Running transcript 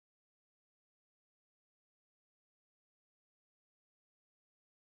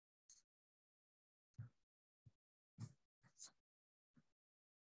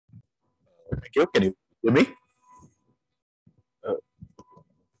Thank you. Can you hear me?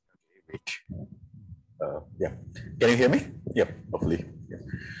 Wait. Yeah. Can you hear me? Yep. Hopefully. Yeah.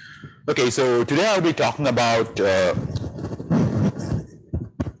 Okay. So today I'll be talking about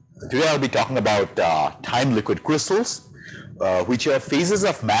time liquid crystals, which are phases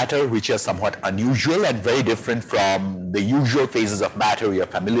of matter which are somewhat unusual and very different from the usual phases of matter you're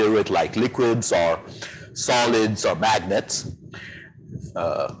familiar with, like liquids or solids or magnets.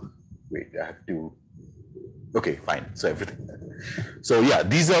 Wait, I have to. Okay, fine. So yeah,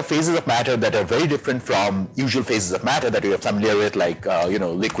 these are phases of matter that are very different from usual phases of matter that we are familiar with, like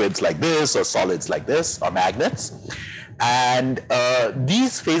liquids like this, or solids like this, or magnets. And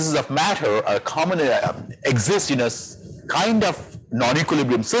these phases of matter are commonly exist in a kind of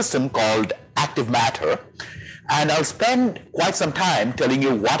non-equilibrium system called active matter. And I'll spend quite some time telling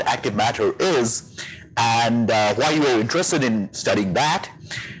you what active matter is and why you are interested in studying that.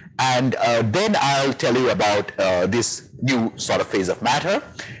 And then I'll tell you about this new sort of phase of matter,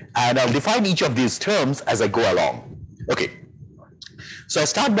 and I'll define each of these terms as I go along. Okay, so I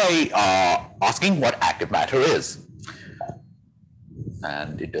start by asking what active matter is.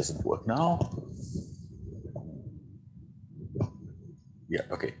 And it doesn't work now. Yeah,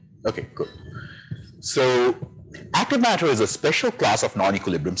 okay, good. So active matter is a special class of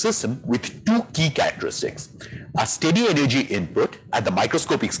non-equilibrium system with two key characteristics: a steady energy input at the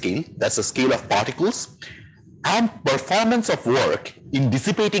microscopic scale, that's the scale of particles, and performance of work in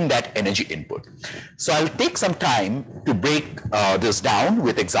dissipating that energy input. So I'll take some time to break this down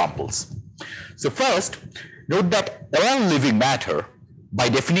with examples. So first, note that all living matter, by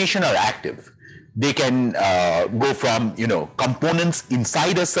definition, are active. They can go from components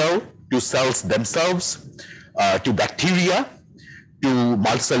inside a cell to cells themselves, to bacteria, to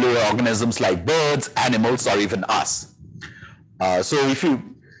multicellular organisms like birds, animals, or even us.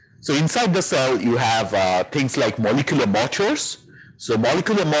 So inside the cell, you have things like molecular motors. So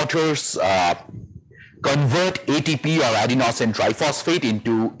molecular motors convert ATP or adenosine triphosphate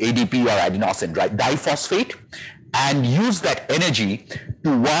into ADP or adenosine diphosphate, and use that energy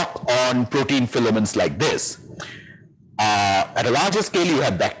to work on protein filaments like this. At a larger scale, you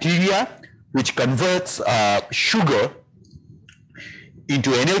have bacteria, which converts sugar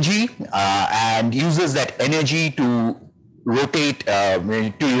into energy and uses that energy to rotate,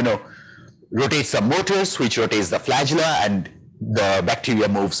 rotate some motors, which rotates the flagella, and the bacteria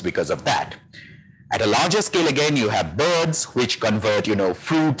moves because of that. At a larger scale, again, you have birds, which convert,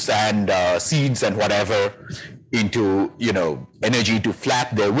 fruits and seeds and whatever into, energy to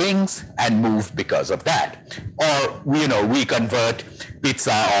flap their wings and move because of that. Or, we convert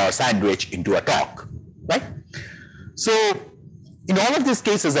pizza or sandwich into a talk, right? So in all of these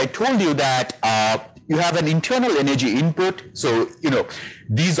cases, I told you that you have an internal energy input. So,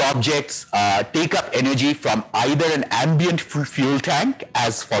 these objects take up energy from either an ambient fuel tank,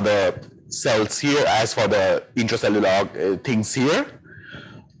 as for the cells here, as for the intracellular things here,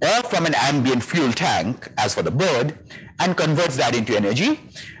 or from an ambient fuel tank, as for the bird, and converts that into energy,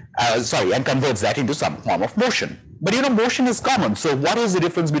 and converts that into some form of motion. But motion is common. So what is the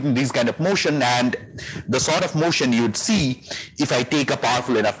difference between these kind of motion and the sort of motion you'd see if I take a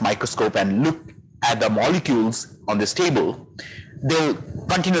powerful enough microscope and look at the molecules on this table? They'll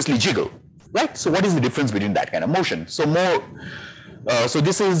continuously jiggle, right? So what is the difference between that kind of motion? So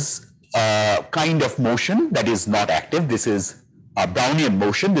this is a kind of motion that is not active. This is a Brownian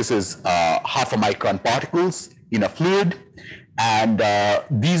motion. This is half a micron particles in a fluid, and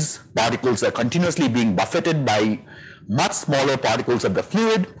these particles are continuously being buffeted by much smaller particles of the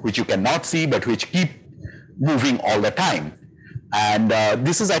fluid, which you cannot see, but which keep moving all the time. And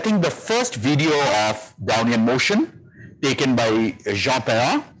this is, I think, the first video of Brownian motion taken by Jean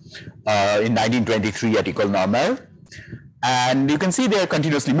Perrin in 1923 at École Normale. And you can see they are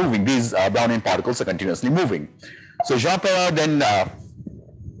continuously moving. These Brownian particles are continuously moving. So Jean Perrin then,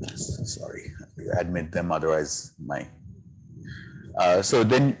 sorry, I have to admit them, otherwise my. So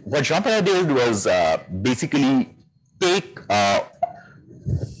then what Jean Perrin did was basically take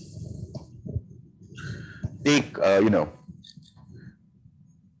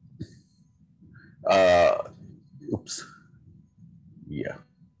oops. Yeah.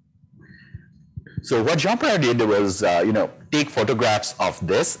 So what Jean Perrin did was, take photographs of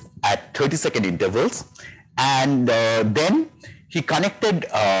this at 30-second intervals, and then he connected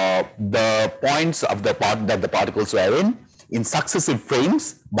the points of the part that the particles were in in successive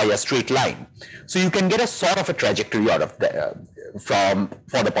frames by a straight line. So you can get a sort of a trajectory out of the,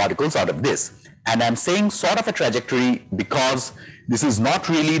 for the particles out of this. And I'm saying sort of a trajectory because this is not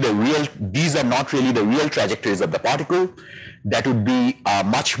really the real, these are not really the real trajectories of the particle. That would be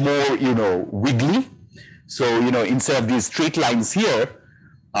much more, wiggly. So, instead of these straight lines here,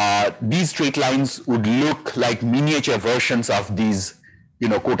 these straight lines would look like miniature versions of these,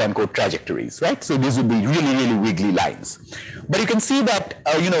 quote unquote trajectories, right? So these would be really, really wiggly lines. But you can see that,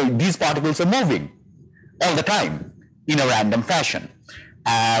 these particles are moving all the time in a random fashion.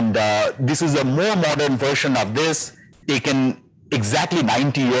 And this is a more modern version of this, taken exactly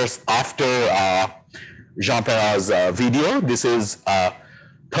 90 years after Jean Perra's video. This is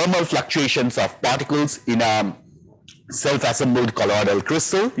thermal fluctuations of particles in a self-assembled colloidal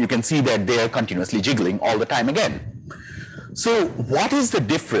crystal. You can see that they are continuously jiggling all the time again. So what is the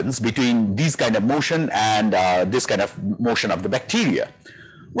difference between these kind of motion and this kind of motion of the bacteria?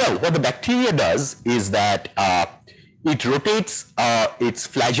 Well, what the bacteria does is that it rotates its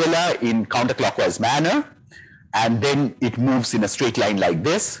flagella in counterclockwise manner, and then it moves in a straight line like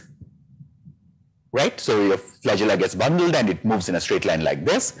this, right? So your flagella gets bundled and it moves in a straight line like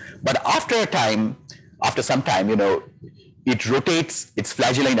this. But after some time, it rotates its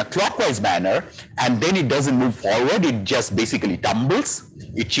flagella in a clockwise manner, and then it doesn't move forward. It just basically tumbles.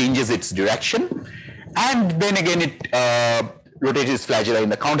 It changes its direction, and then again it rotates its flagella in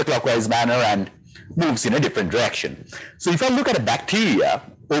the counterclockwise manner and moves in a different direction. So if I look at a bacteria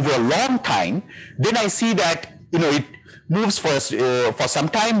over a long time, then I see that it moves for some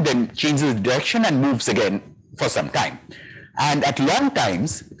time, then changes direction and moves again for some time. And at long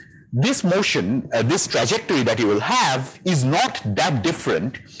times, this motion, this trajectory that you will have is not that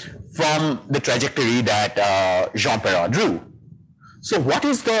different from the trajectory that Jean Perra drew. So what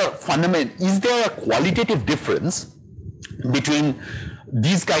is the fundamental, is there a qualitative difference between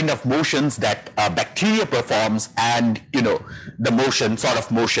these kind of motions that bacteria performs and, the motion, sort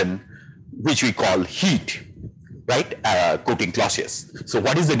of motion, which we call heat, right? Quoting Clausius. So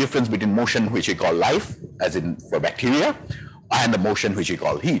what is the difference between motion, which we call life, as in for bacteria, and the motion, which we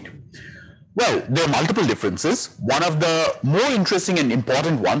call heat? Well, there are multiple differences. One of the more interesting and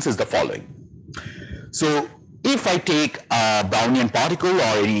important ones is the following. So if I take a Brownian particle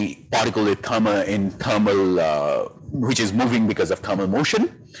or any particle with thermal, which is moving because of thermal motion,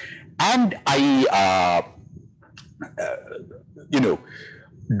 and I, I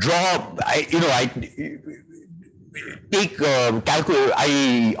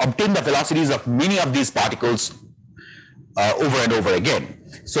obtain the velocities of many of these particles over and over again,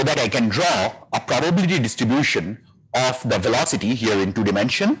 so that I can draw a probability distribution of the velocity here in 2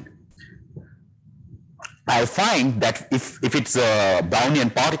 dimension. I find that if it's a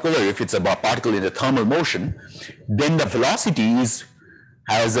Brownian particle, or if it's a particle in a thermal motion, then the velocity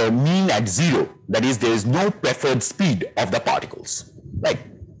has a mean at 0. That is, there is no preferred speed of the particles, right?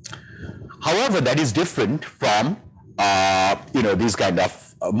 However, that is different from this kind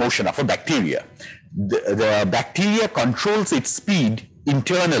of motion of a bacteria. The bacteria controls its speed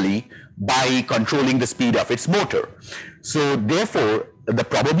internally by controlling the speed of its motor. So therefore, the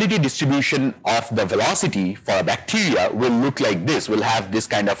probability distribution of the velocity for a bacteria will look like this, will have this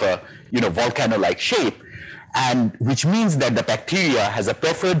kind of a volcano-like shape, and which means that the bacteria has a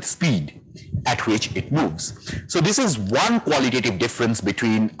preferred speed at which it moves. So this is one qualitative difference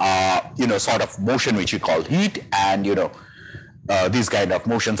between sort of motion which we call heat and these kind of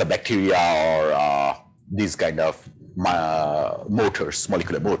motions of bacteria, or these kind of motors,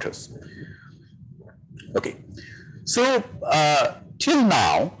 molecular motors. Okay, so till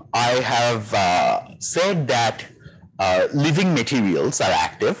now I have said that living materials are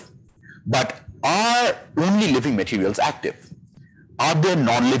active, but are only living materials active? Are there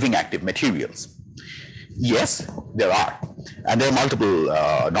non-living active materials? Yes, there are. And there are multiple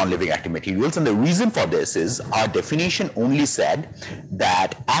non-living active materials. And the reason for this is our definition only said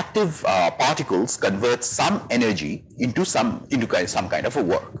that active particles convert some energy into some kind of a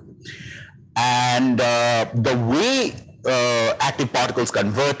work. And the way active particles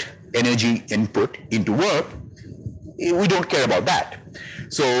convert energy input into work, we don't care about that.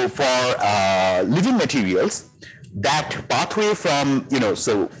 So for living materials, that pathway from,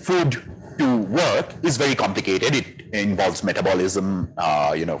 so food to work is very complicated. It involves metabolism,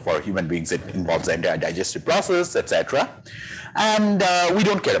 for human beings, it involves the entire digestive process, etc. And we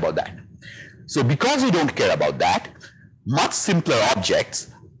don't care about that. So because we don't care about that, much simpler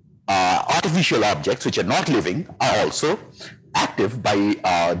objects, artificial objects which are not living, are also active by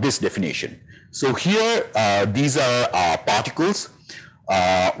this definition. So here, these are particles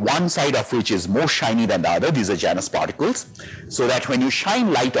one side of which is more shiny than the other. These are Janus particles, so that when you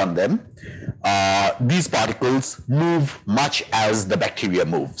shine light on them, these particles move much as the bacteria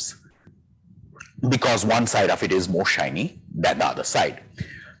moves, because one side of it is more shiny than the other side.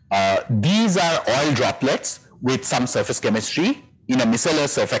 These are oil droplets with some surface chemistry in a micellar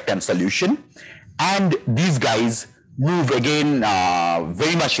surfactant solution, and these guys move again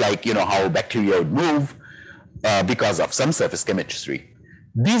very much like how bacteria would move because of some surface chemistry.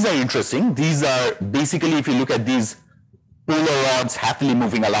 These are interesting. These are basically, if you look at these polar rods happily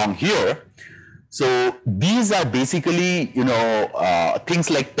moving along here, so these are basically things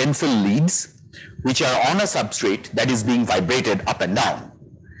like pencil leads, which are on a substrate that is being vibrated up and down.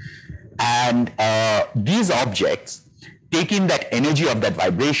 And these objects take in that energy of that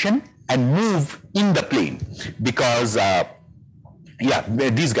vibration and move in the plane, because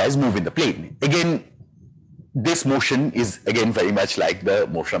these guys move in the plane. Again, this motion is again very much like the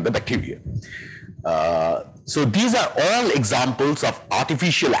motion of the bacteria. So these are all examples of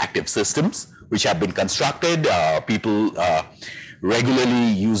artificial active systems which have been constructed. People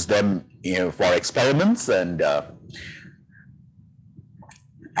regularly use them for experiments, and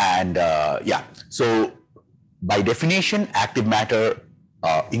so by definition, active matter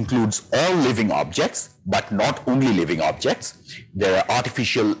includes all living objects, but not only living objects. There are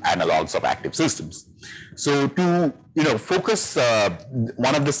artificial analogs of active systems. So to focus,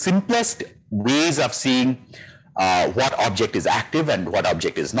 one of the simplest ways of seeing what object is active and what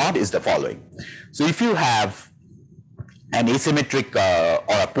object is not is the following. So if you have an asymmetric or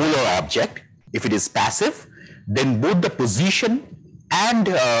a polar object, if it is passive, then both the position and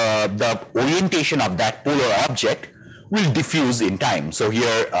the orientation of that polar object will diffuse in time. So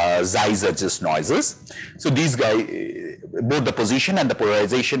here, Xi's are just noises. So these guys, both the position and the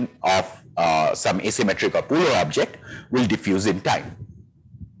polarization of some asymmetric or polar object will diffuse in time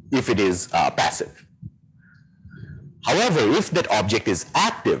if it is passive. However, if that object is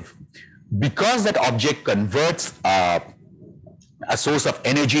active, because that object converts a source of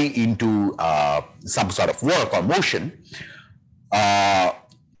energy into some sort of work or motion,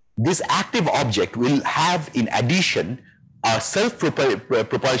 this active object will have, in addition, a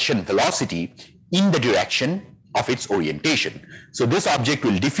self-propulsion velocity in the direction of its orientation. So this object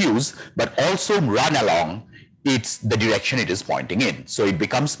will diffuse, but also run along the direction it is pointing in. So it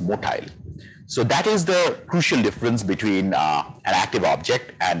becomes motile. So that is the crucial difference between an active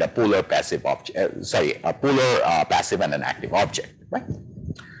object and a polar passive object. A polar passive and an active object, right?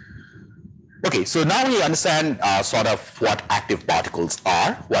 Okay, so now we understand sort of what active particles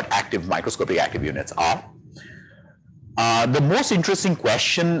are, what active microscopic active units are. The most interesting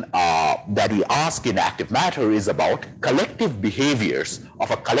question that we ask in active matter is about collective behaviors of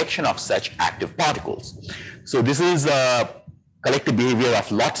a collection of such active particles. So this is a collective behavior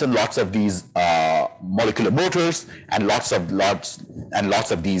of lots and lots of these molecular motors and lots of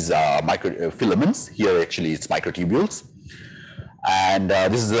these microfilaments. Here actually it's microtubules. And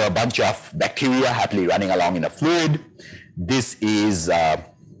this is a bunch of bacteria happily running along in a fluid. This is a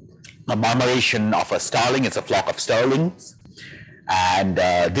murmuration of a starling. It's a flock of starlings. And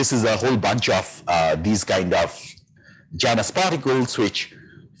this is a whole bunch of these kind of Janus particles which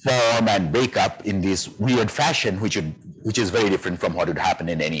form and break up in this weird fashion, which is very different from what would happen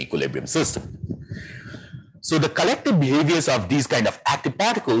in any equilibrium system. So the collective behaviors of these kind of active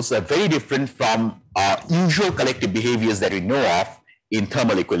particles are very different from usual collective behaviors that we know of in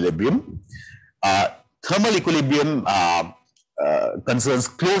thermal equilibrium. Thermal equilibrium concerns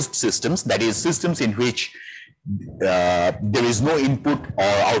closed systems, that is, systems in which there is no input or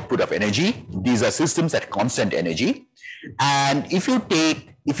output of energy. These are systems at constant energy. And if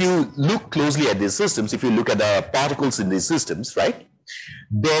you look closely at these systems, if you look at the particles in these systems, right,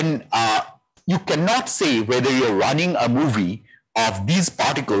 then you cannot say whether you're running a movie of these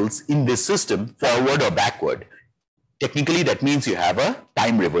particles in this system forward or backward. Technically, that means you have a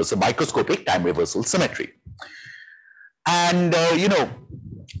time reversal, microscopic time reversal symmetry. And,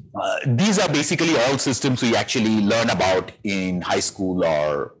 these are basically all systems we actually learn about in high school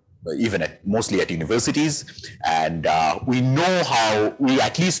or even mostly at universities. And we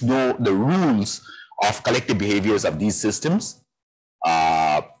at least know the rules of collective behaviors of these systems.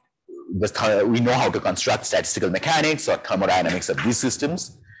 We know how to construct statistical mechanics or thermodynamics of these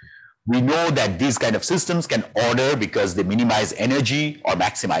systems. We know that these kind of systems can order because they minimize energy or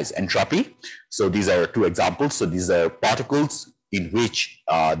maximize entropy. So these are two examples. So these are particles in which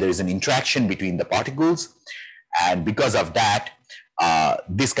there is an interaction between the particles. And because of that,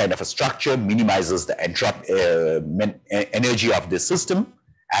 this kind of a structure minimizes the energy of this system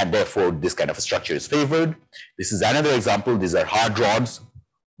and therefore this kind of a structure is favored. This is another example. These are hard rods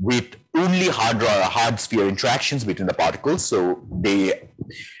with only hard sphere interactions between the particles. So they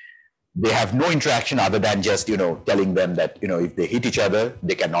have no interaction other than just, telling them that, if they hit each other,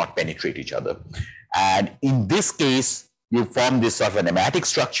 they cannot penetrate each other. And in this case, you form this sort of a nematic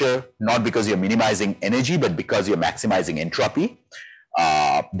structure, not because you're minimizing energy, but because you're maximizing entropy.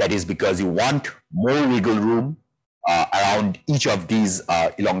 That is because you want more wiggle room around each of these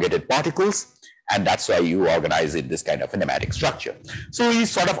elongated particles, and that's why you organize it this kind of a nematic structure. So we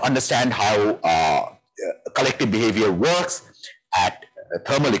sort of understand how collective behavior works at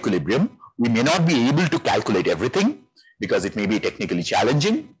thermal equilibrium. We may not be able to calculate everything because it may be technically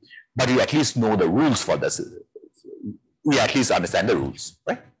challenging, but you at least know the rules for this. We at least understand the rules,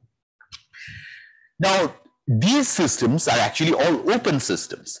 right? Now, these systems are actually all open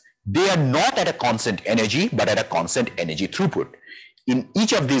systems. They are not at a constant energy, but at a constant energy throughput. In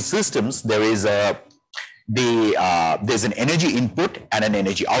each of these systems, there is there's an energy input and an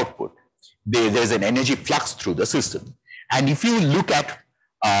energy output. There's an energy flux through the system. And if you look at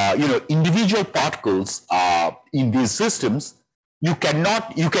individual particles in these systems, you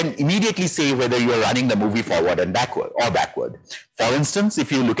can immediately say whether you're running the movie forward and backward or backward. For instance,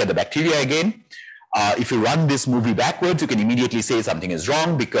 if you look at the bacteria again, if you run this movie backwards, you can immediately say something is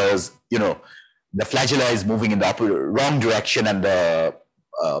wrong because, the flagella is moving in the wrong direction and the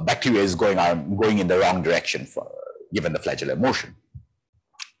bacteria is going in the wrong direction given the flagellar motion.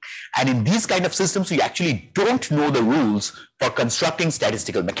 And in these kind of systems, we actually don't know the rules for constructing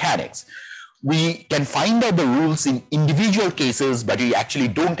statistical mechanics. We can find out the rules in individual cases, but we actually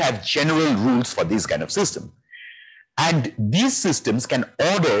don't have general rules for this kind of system. And these systems can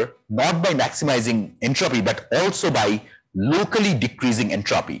order not by maximizing entropy, but also by locally decreasing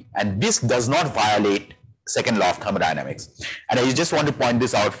entropy. And this does not violate second law of thermodynamics. And I just want to point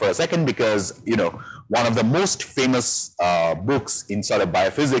this out for a second because, one of the most famous books in sort of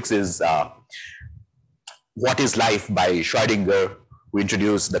biophysics is What is Life by Schrödinger, who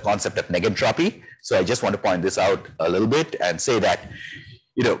introduced the concept of negentropy. So I just want to point this out a little bit and say that,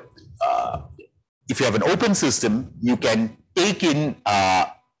 if you have an open system, you can take in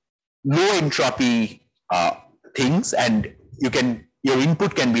low entropy things, and your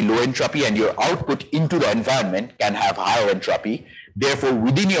input can be low entropy and your output into the environment can have higher entropy. Therefore,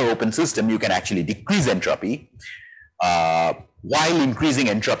 within your open system, you can actually decrease entropy while increasing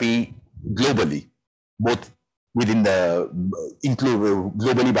entropy globally, both within globally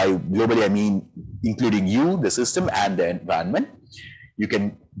I mean including you, the system, and the environment. You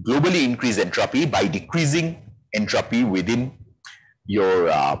can globally increase entropy by decreasing entropy within your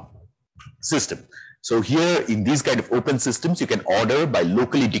system. So here in these kind of open systems, you can order by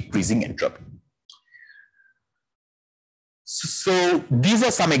locally decreasing entropy. So these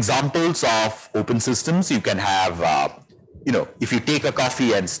are some examples of open systems. You can have, if you take a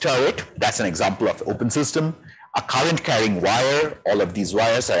coffee and stir it, that's an example of open system. A current carrying wire, all of these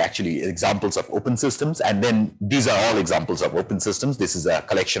wires are actually examples of open systems. And then these are all examples of open systems. This is a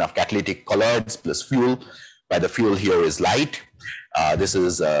collection of catalytic colloids plus fuel, where the fuel here is light. This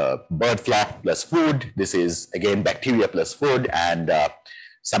is bird flock plus food. This is again bacteria plus food, and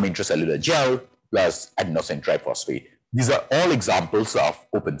some intracellular gel plus adenosine triphosphate. These are all examples of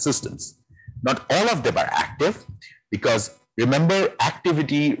open systems. Not all of them are active because remember,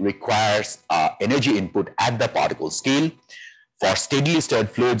 activity requires energy input at the particle scale. For steadily stirred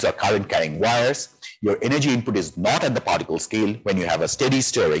fluids or current carrying wires, your energy input is not at the particle scale. When you have a steady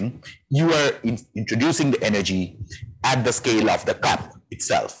stirring, you are introducing the energy at the scale of the cup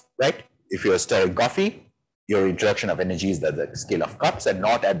itself, right? If you're stirring coffee, your introduction of energy is at the scale of cups and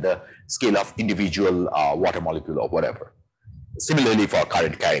not at the scale of individual water molecule or whatever. Similarly, for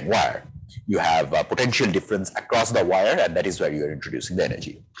current carrying wire, you have a potential difference across the wire, and that is where you are introducing the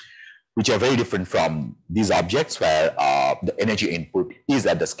energy, which are very different from these objects where the energy input is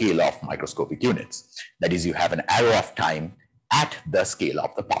at the scale of microscopic units. That is, you have an arrow of time at the scale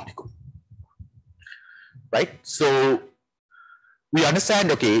of the particle, right? So we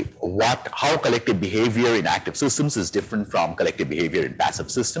understand, okay, how collective behavior in active systems is different from collective behavior in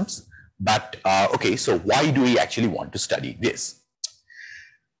passive systems. But okay, so why do we actually want to study this?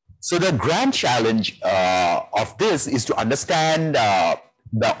 So the grand challenge of this is to understand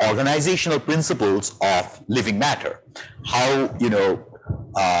the organizational principles of living matter, how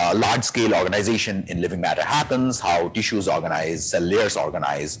large-scale organization in living matter happens, how tissues organize, cell layers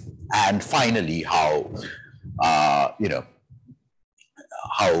organize, and finally how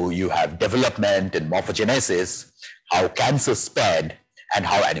how you have development and morphogenesis, how cancer spread, and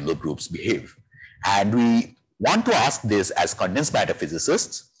how animal groups behave. And we want to ask this as condensed matter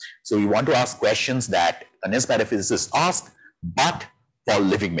physicists. So we want to ask questions that condensed matter physicists ask, but for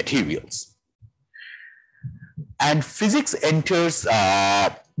living materials. And physics enters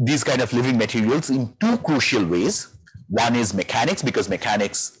these kind of living materials in two crucial ways. One is mechanics, because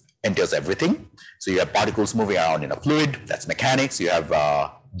mechanics enters everything. So you have particles moving around in a fluid, that's mechanics. You have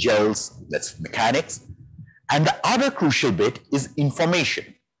gels, that's mechanics. And the other crucial bit is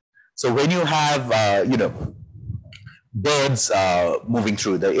information. So when you have, birds moving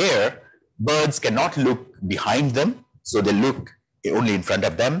through the air, birds cannot look behind them, so they look only in front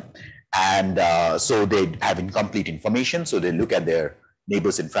of them. And so they have incomplete information, so they look at their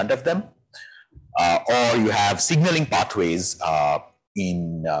neighbors in front of them. Or you have signaling pathways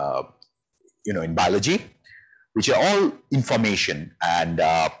in biology, which are all information, and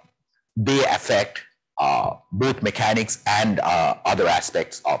they affect both mechanics and other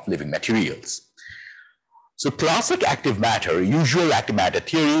aspects of living materials. So classic active matter, usual active matter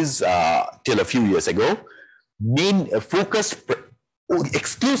theories till a few years ago, focused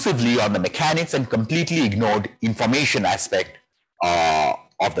exclusively on the mechanics and completely ignored information aspect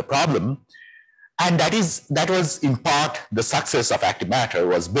of the problem. And that was in part the success of active matter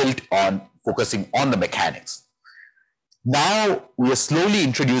was built on focusing on the mechanics. Now we are slowly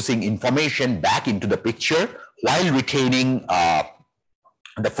introducing information back into the picture while retaining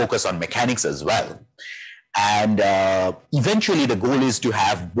the focus on mechanics as well. And eventually the goal is to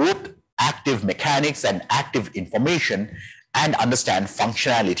have both active mechanics and active information and understand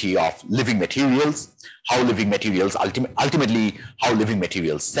functionality of living materials, how living materials ultimately how living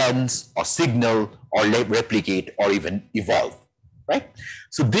materials sense or signal or replicate or even evolve, right?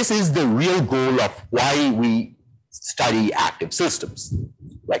 So this is the real goal of why we study active systems,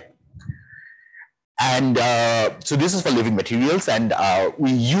 right? And so this is for living materials, and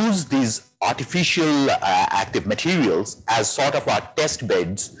we use these artificial active materials as sort of our test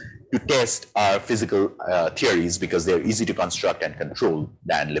beds to test our physical theories, because they're easy to construct and control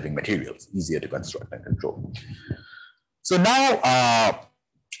than living materials, easier to construct and control. So now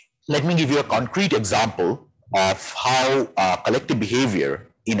let me give you a concrete example of how collective behavior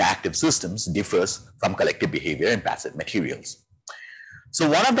in active systems differs from collective behavior in passive materials. So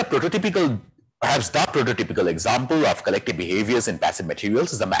one of the prototypical, perhaps the prototypical example of collective behaviors in passive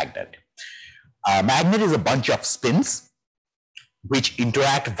materials is a magnet. A magnet is a bunch of spins which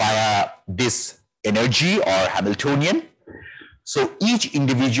interact via this energy or Hamiltonian. So each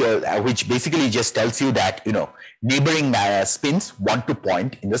individual, which basically just tells you that, neighboring spins want to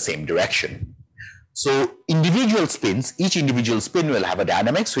point in the same direction. So individual spins, each individual spin will have a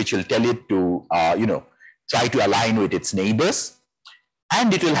dynamics which will tell it to, try to align with its neighbors,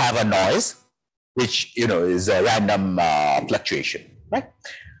 and it will have a noise, which, is a random fluctuation, right?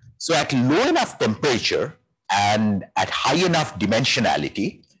 So at low enough temperature and at high enough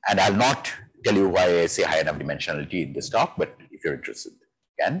dimensionality, and I'll not tell you why I say high enough dimensionality in this talk, but if you're interested,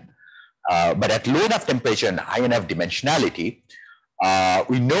 you can. But at low enough temperature and high enough dimensionality,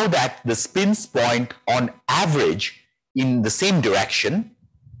 we know that the spins point on average in the same direction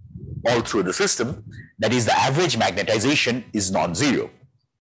all through the system. That is, the average magnetization is non-zero.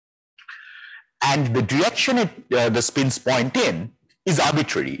 And the direction the spins point in is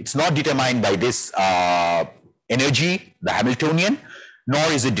arbitrary. It's not determined by this energy, the Hamiltonian,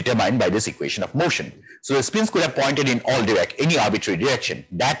 nor is it determined by this equation of motion. So the spins could have pointed in any arbitrary direction.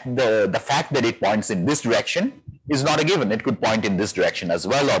 That the fact that it points in this direction is not a given. It could point in this direction as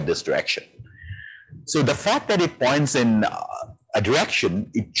well, or this direction. So the fact that it points in a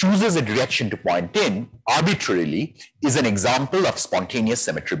direction, it chooses a direction to point in arbitrarily, is an example of spontaneous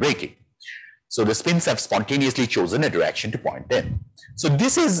symmetry breaking. So the spins have spontaneously chosen a direction to point in. So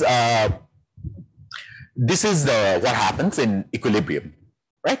this is what happens in equilibrium,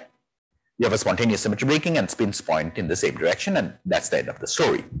 right? You have a spontaneous symmetry breaking and spins point in the same direction, and that's the end of the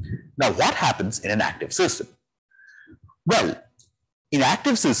story. Now, what happens in an active system? Well, in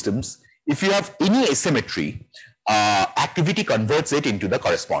active systems, if you have any asymmetry, activity converts it into the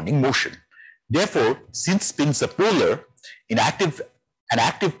corresponding motion. Therefore, since spins are polar, an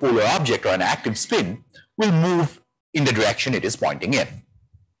active polar object or an active spin will move in the direction it is pointing in.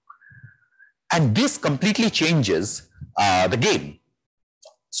 And this completely changes the game.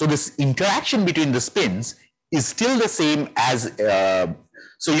 So this interaction between the spins is still the same as, in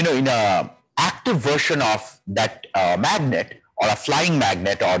an active version of that magnet, or a flying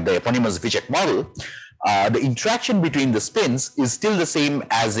magnet, or the eponymous Vijek model, the interaction between the spins is still the same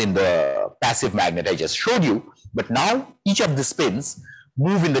as in the passive magnet I just showed you, but now each of the spins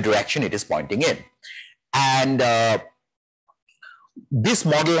move in the direction it is pointing in. And This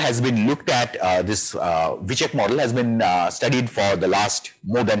model has been looked at, this Vichek model has been studied for the last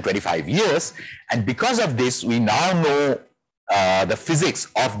more than 25 years. And because of this, we now know the physics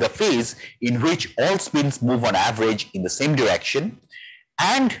of the phase in which all spins move on average in the same direction,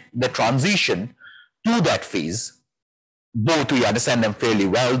 and the transition to that phase. Both we understand them fairly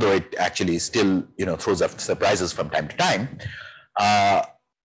well, though it actually still, throws up surprises from time to time.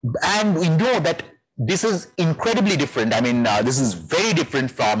 And we know that this is incredibly different. I mean, this is very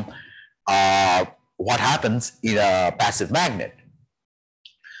different from what happens in a passive magnet.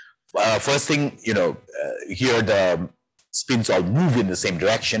 First thing, here the spins all move in the same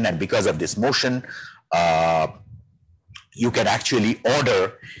direction, and because of this motion, you can actually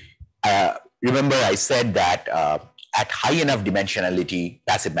order. Remember, I said that at high enough dimensionality,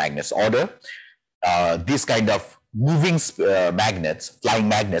 passive magnets order. These kind of moving magnets, flying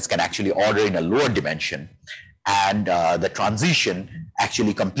magnets, can actually order in a lower dimension, and the transition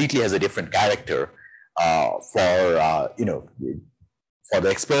actually completely has a different character. For the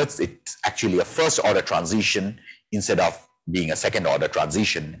experts, it's actually a first order transition instead of being a second order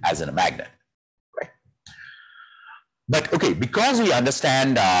transition as in a magnet. But okay, because we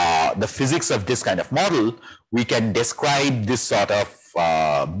understand the physics of this kind of model, we can describe this sort of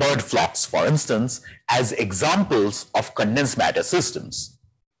bird flocks, for instance, as examples of condensed matter systems,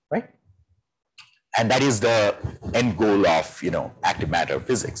 right? And that is the end goal of, active matter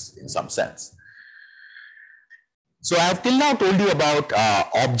physics in some sense. So I have till now told you about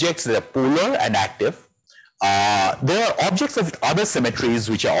objects that are polar and active. There are objects of other symmetries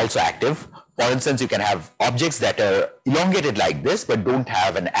which are also active. For instance, you can have objects that are elongated like this, but don't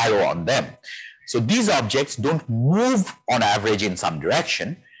have an arrow on them. So these objects don't move on average in some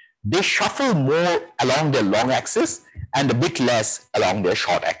direction. They shuffle more along their long axis and a bit less along their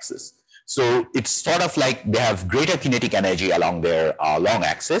short axis. So it's sort of like they have greater kinetic energy along their long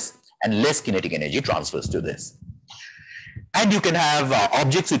axis and less kinetic energy transfers to this. And you can have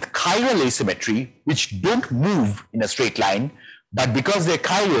objects with chiral asymmetry, which don't move in a straight line, but because they're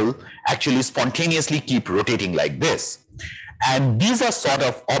chiral, actually spontaneously keep rotating like this. And these are sort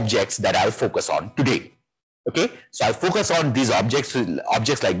of objects that I'll focus on today. Okay, so I'll focus on these objects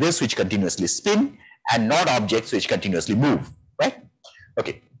like this, which continuously spin, and not objects which continuously move, right?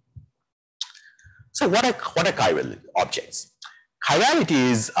 Okay. So what are chiral objects?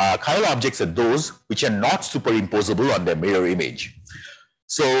 Chirality is, chiral objects are those which are not superimposable on their mirror image.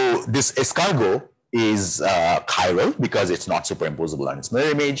 So this escargot is chiral because it's not superimposable on its mirror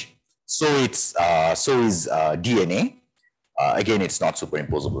image. So it's so is DNA. Again, it's not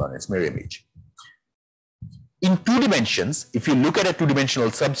superimposable on its mirror image. In 2 dimensions, if you look at a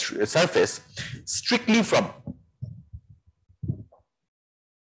 2-dimensional surface, strictly from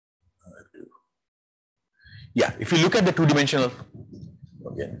if you look at the 2-dimensional,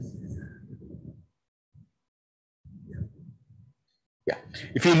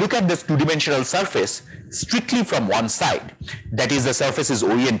 if you look at this 2-dimensional surface strictly from one side, that is, the surface is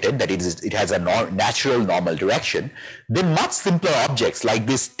oriented, that is, it has a natural normal direction, then much simpler objects like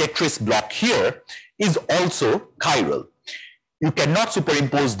this Tetris block here is also chiral. You cannot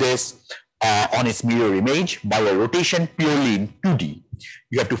superimpose this on its mirror image by a rotation purely in 2D.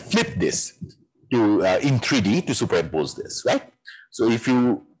 You have to flip this to in 3D to superimpose this, right? So if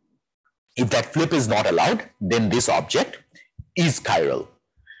that flip is not allowed, then this object is chiral.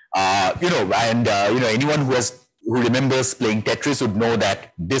 Anyone who remembers playing Tetris would know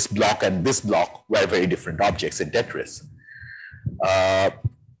that this block and this block were very different objects in Tetris.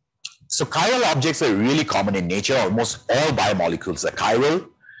 So chiral objects are really common in nature. Almost all biomolecules are chiral,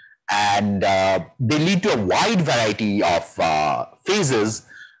 and they lead to a wide variety of phases,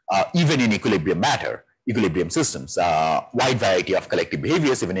 even in equilibrium systems, wide variety of collective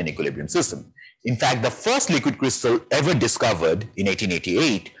behaviors even in equilibrium system. In fact, the first liquid crystal ever discovered in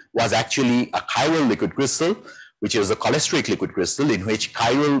 1888 was actually a chiral liquid crystal, which is a cholesterol liquid crystal in which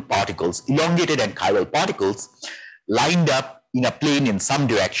chiral particles, elongated and chiral particles, lined up in a plane in some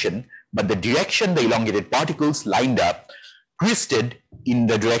direction, but the direction the elongated particles lined up twisted in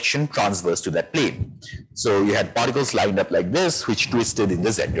the direction transverse to that plane. So you had particles lined up like this, which twisted in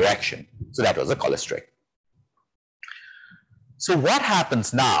the z direction. So that was a cholesterol. So what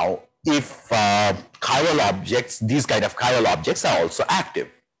happens now if chiral objects, these kind of chiral objects, are also active?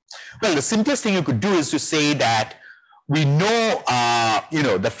 Well, the simplest thing you could do is to say that we know,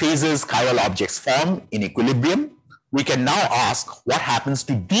 the phases chiral objects form in equilibrium. We can now ask what happens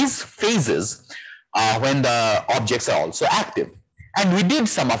to these phases when the objects are also active. And we did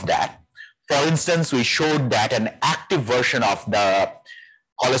some of that. For instance, we showed that an active version of the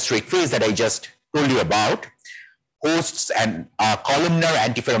cholesteric phase that I just told you about hosts an columnar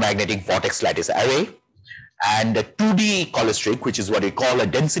antiferromagnetic vortex lattice array, and a 2D cholesteric, which is what we call a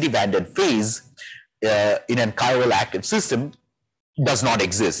density banded phase in a chiral active system, does not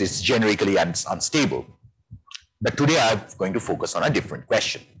exist. It's generically unstable. But today I'm going to focus on a different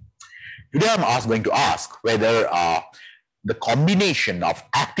question. Today I'm going to ask whether the combination of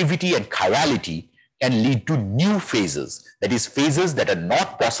activity and chirality can lead to new phases, that is, phases that are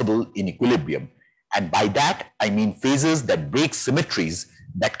not possible in equilibrium. And by that, I mean phases that break symmetries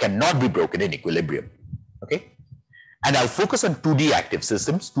that cannot be broken in equilibrium. Okay? And I'll focus on 2D active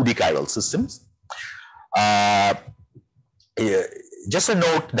systems, 2D chiral systems. Just a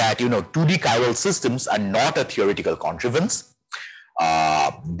note that, 2D chiral systems are not a theoretical contrivance.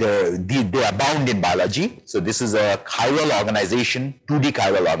 They abound in biology. So this is a chiral organization, 2D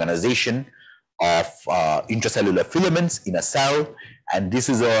chiral organization of intracellular filaments in a cell. And this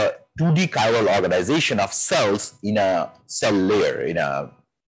is a 2D chiral organization of cells in a cell layer, in a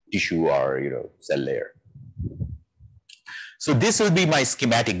tissue or, cell layer. So this will be my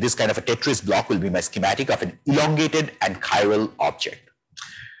schematic. This kind of a Tetris block will be my schematic of an elongated and chiral object.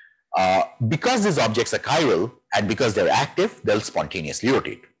 Because these objects are chiral and because they're active, they'll spontaneously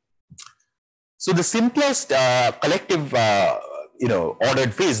rotate. So the simplest collective,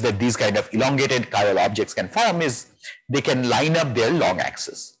 ordered phase that these kind of elongated chiral objects can form is they can line up their long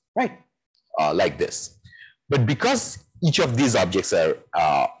axis, right? Like this. But because each of these objects are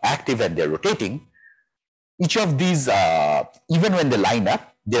active and they're rotating, each of these, even when they line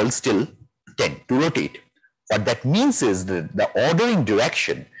up, they'll still tend to rotate. What that means is that the ordering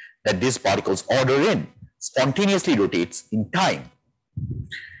direction that these particles order in spontaneously rotates in time.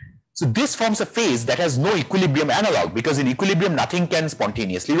 So this forms a phase that has no equilibrium analog, because in equilibrium, nothing can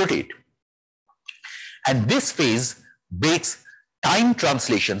spontaneously rotate. And this phase breaks time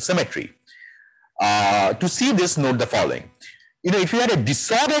translation symmetry. To see this, note the following. If you had a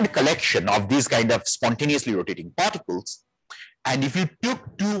disordered collection of these kind of spontaneously rotating particles, and if you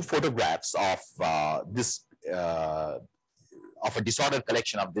took two photographs of a disordered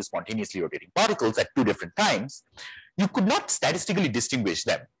collection of these spontaneously rotating particles at two different times, you could not statistically distinguish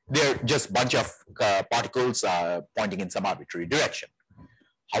them. They're just a bunch of particles pointing in some arbitrary direction.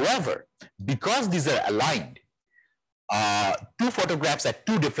 However, because these are aligned, two photographs at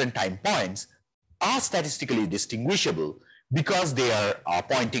two different time points are statistically distinguishable because they are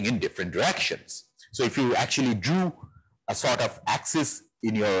pointing in different directions. So if you actually drew a sort of axis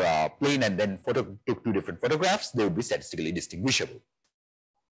in your plane and then took two different photographs, they would be statistically distinguishable.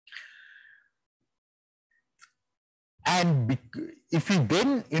 And if you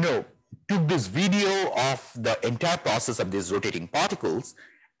then, took this video of the entire process of these rotating particles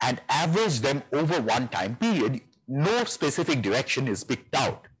and averaged them over one time period, no specific direction is picked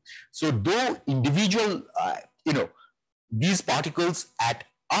out. So though individual, these particles at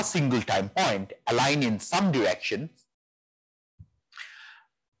a single time point align in some direction,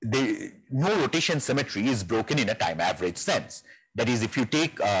 no rotation symmetry is broken in a time average sense. That is, if you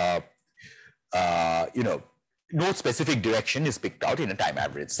take, no specific direction is picked out in a time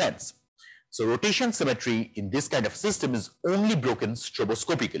average sense. So rotation symmetry in this kind of system is only broken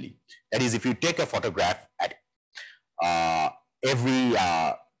stroboscopically. That is, if you take a photograph at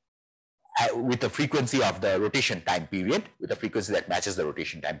with the frequency of the rotation time period, with a frequency that matches the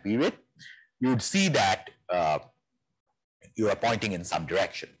rotation time period, you would see that you are pointing in some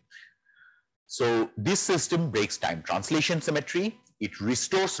direction. So this system breaks time translation symmetry, it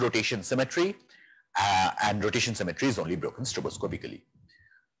restores rotation symmetry, and rotation symmetry is only broken stroboscopically.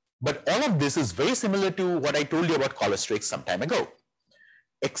 But all of this is very similar to what I told you about cholesterics some time ago,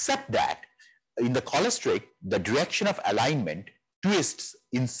 except that in the cholesteric, the direction of alignment twists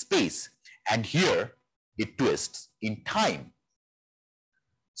in space, and here it twists in time.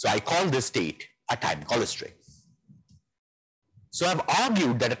 So I call this state a time cholesteric. So I've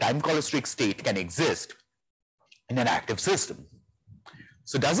argued that a time cholesteric state can exist in an active system.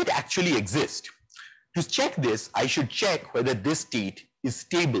 So does it actually exist? To check this, I should check whether this state is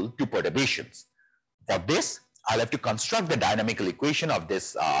stable to perturbations. For this, I'll have to construct the dynamical equation of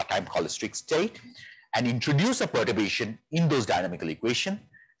this time cholesteric state and introduce a perturbation in those dynamical equation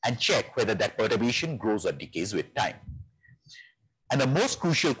and check whether that perturbation grows or decays with time. And the most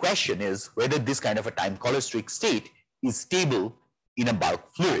crucial question is whether this kind of a time cholesteric state is stable in a bulk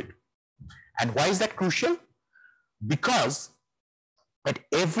fluid. And why is that crucial? Because at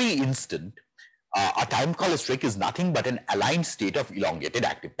every instant, a time cholesteric is nothing but an aligned state of elongated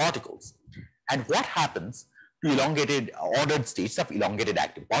active particles. And what happens to elongated ordered states of elongated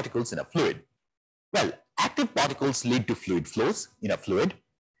active particles in a fluid? Well, active particles lead to fluid flows in a fluid.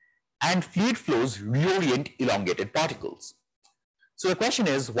 and fluid flows reorient elongated particles. So the question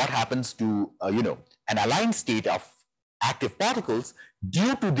is, what happens to an aligned state of active particles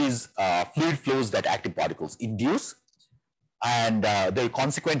due to these fluid flows that active particles induce, and their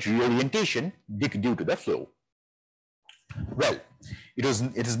consequent reorientation due to the flow? Well, it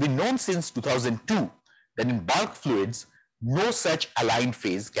has been known since 2002 that in bulk fluids, no such aligned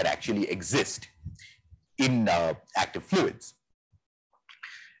phase can actually exist in active fluids.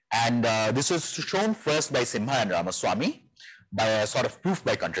 And this was shown first by Simha and Ramaswamy by a sort of proof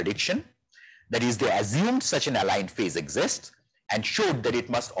by contradiction. That is, they assumed such an aligned phase exists and showed that it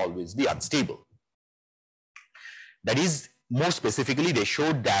must always be unstable. That is, more specifically, they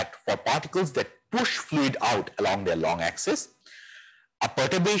showed that for particles that push fluid out along their long axis, a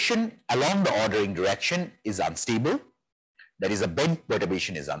perturbation along the ordering direction is unstable. That is, a bent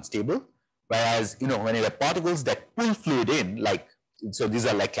perturbation is unstable. Whereas, when there are particles that pull fluid in, so these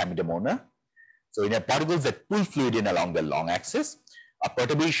are like chlamydomonas. So in particles that pull fluid in along the long axis, a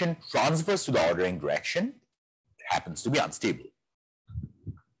perturbation transverse to the ordering direction happens to be unstable.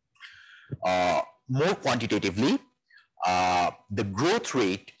 More quantitatively, the growth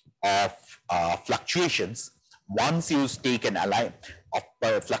rate of fluctuations, once you take an aligned of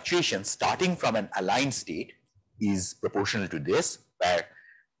fluctuations starting from an aligned state, is proportional to this, where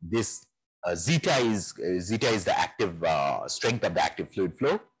this zeta is the active strength of the active fluid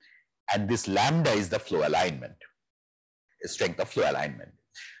flow, and this lambda is the flow alignment, strength of flow alignment.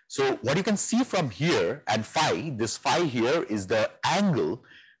 So what you can see from here, and phi, this phi here is the angle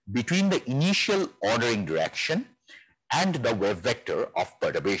between the initial ordering direction and the wave vector of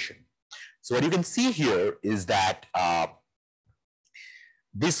perturbation. So what you can see here is that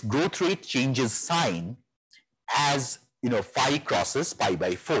this growth rate changes sign as phi crosses pi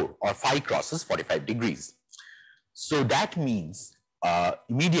by 4, or phi crosses 45 degrees. So that means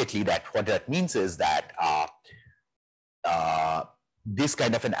immediately that what that means is that this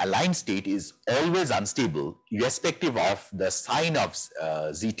kind of an aligned state is always unstable, irrespective of the sign of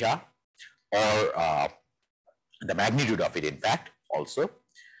zeta or the magnitude of it, in fact, also.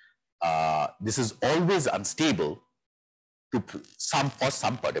 This is always unstable for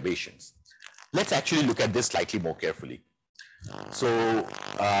some perturbations. Let's actually look at this slightly more carefully. So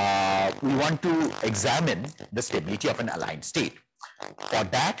we want to examine the stability of an aligned state. For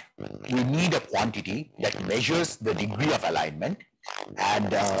that, we need a quantity that measures the degree of alignment,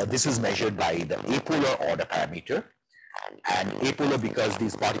 and this is measured by the apolar order parameter. And apolar because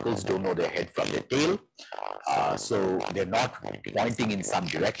these particles don't know their head from their tail, so they're not pointing in some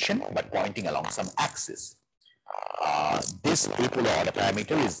direction, but pointing along some axis. This apolar order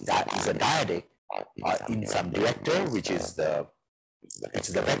parameter is a dyadic in some director, which is the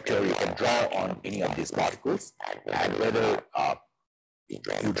vector you can draw on any of these particles, and whether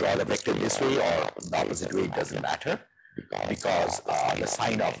you draw the vector this way or the opposite way, it doesn't matter, because the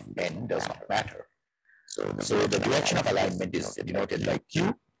sign of n does not matter. So the direction of alignment is denoted by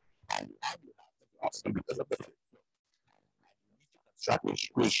Q, and you have the velocity because of the flow. And you need to construct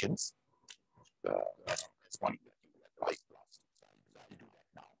equations corresponding to the right velocity. So I'll do that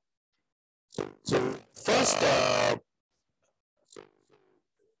now. So first,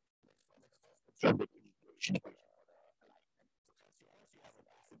 from the equation for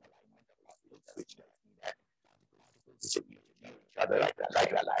which which are each other, try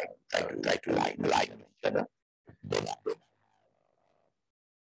to align each other.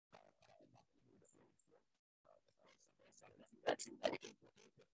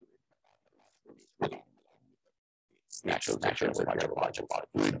 Natural, so much of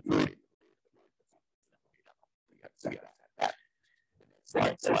fluid. Let's do that.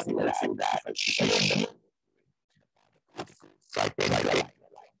 Try to align the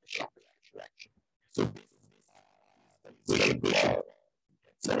shock direction. So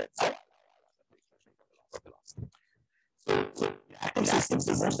active systems,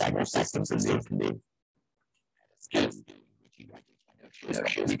 the most active systems live at a scale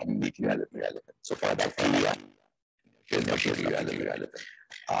is completely irrelevant. So for bacteria, inertia is irrelevant.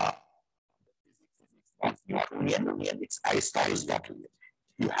 Newtonian, it's Aristotelian.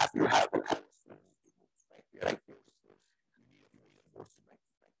 You have a right?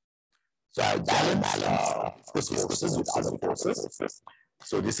 So I'll balance viscous forces with other forces.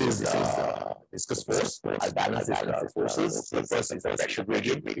 So this is viscous force. I'll balance it with other forces. The first is the pressure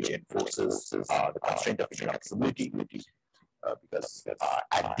gradient, which enforces the constraint of incompressibility, because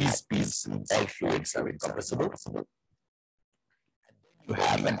at these speeds, all fluids are incompressible. You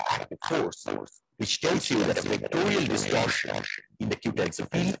have an active force, which tells you that a vectorial distortion in the Q tensor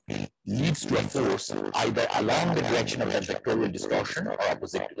field leads to a force either along the direction of that vectorial distortion or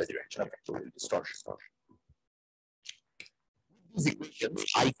opposite to the direction of vectorial distortion. These equations,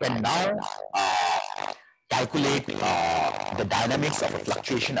 I can now calculate the dynamics of a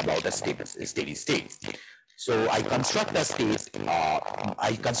fluctuation about a steady state. So I construct a state,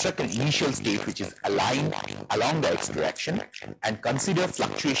 I construct an initial state which is aligned along the x direction and consider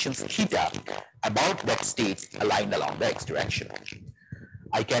fluctuations theta about that state aligned along the x direction.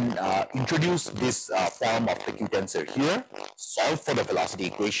 I can introduce this form of the Q tensor here, solve for the velocity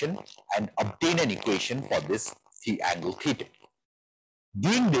equation, and obtain an equation for this angle theta.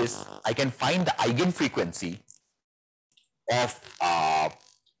 Doing this, I can find the eigenfrequency of,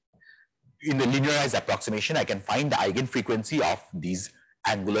 in the linearized approximation, I can find the eigenfrequency of these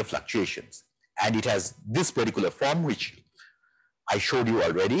angular fluctuations. And it has this particular form, which I showed you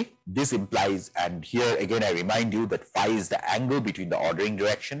already. This implies, and here again I remind you that phi is the angle between the ordering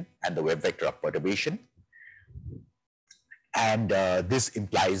direction and the wave vector of perturbation. And this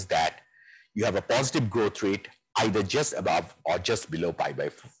implies that you have a positive growth rate either just above or just below pi by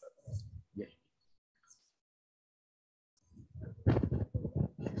 4.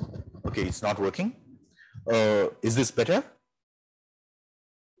 Okay, it's not working. Is this better?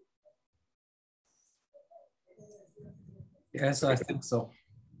 Yes, I think so.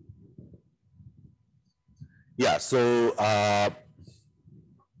 Yeah, so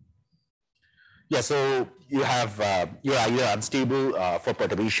so you have you're either unstable for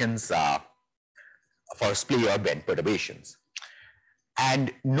perturbations for splay or bend perturbations.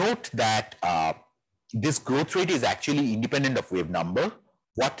 And note that this growth rate is actually independent of wave number.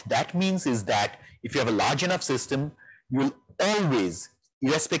 What that means is that if you have a large enough system, you will always,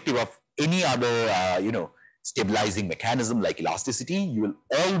 irrespective of any other stabilizing mechanism like elasticity, you will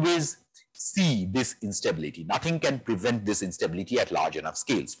always see this instability. Nothing can prevent this instability at large enough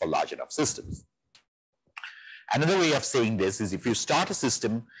scales for large enough systems. Another way of saying this is if you start a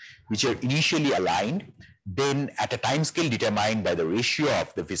system which are initially aligned, then at a time scale determined by the ratio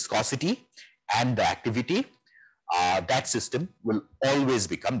of the viscosity and the activity, that system will always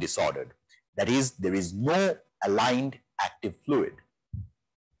become disordered. That is, there is no aligned active fluid.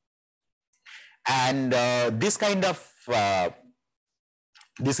 And this kind of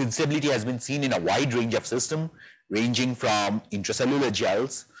this instability has been seen in a wide range of systems, ranging from intracellular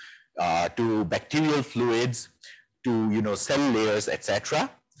gels to bacterial fluids to cell layers,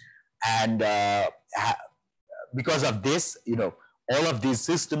 etc. And because of this, all of these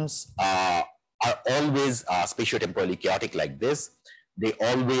systems are always spatiotemporally chaotic like this. They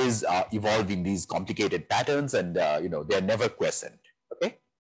always evolve in these complicated patterns, and they're never quiescent. Okay,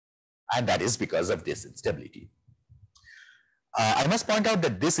 and that is because of this instability. I must point out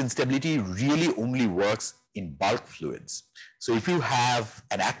that this instability really only works in bulk fluids. So if you have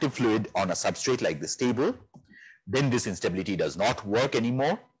an active fluid on a substrate like this table, then this instability does not work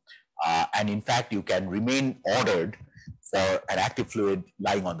anymore. And in fact, you can remain ordered for an active fluid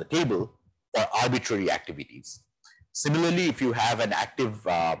lying on the table for arbitrary activities. Similarly, if you have an active,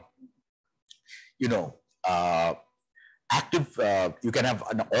 you can have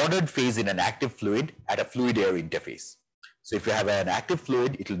an ordered phase in an active fluid at a fluid-air interface. So if you have an active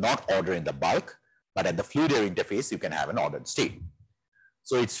fluid, it will not order in the bulk, but at the fluid-air interface, you can have an ordered state.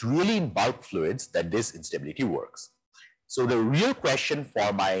 So it's really in bulk fluids that this instability works. So the real question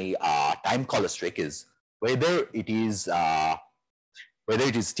for my time cholesteric is whether it is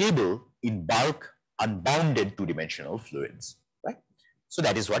stable in bulk unbounded two-dimensional fluids, right? So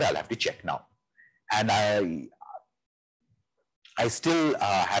that is what I'll have to check now. And I still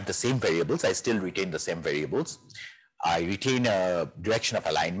have the same variables. I still retain the same variables. I retain a direction of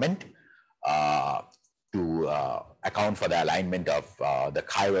alignment to account for the alignment of the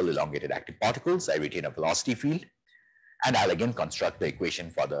chiral elongated active particles. I retain a velocity field, and I'll again construct the equation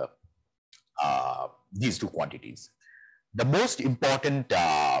for the these two quantities. The most important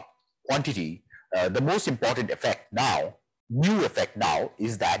quantity, the most important effect now, new effect now,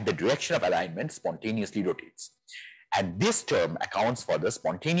 is that the direction of alignment spontaneously rotates. And this term accounts for the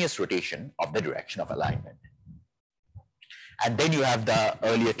spontaneous rotation of the direction of alignment. And then you have the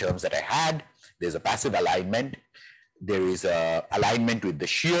earlier terms that I had. There's a passive alignment. There is a alignment with the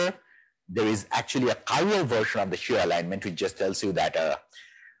shear. There is actually a chiral version of the shear alignment, which just tells you that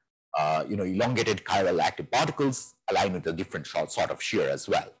elongated chiral active particles align with a different sort of shear as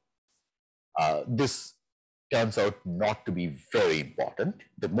well. This turns out not to be very important.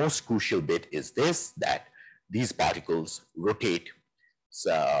 The most crucial bit is this, that these particles rotate.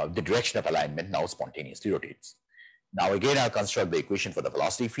 So the direction of alignment now spontaneously rotates. Now again, I'll construct the equation for the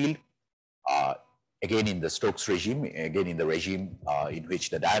velocity field. again in the Stokes regime, again in the regime in which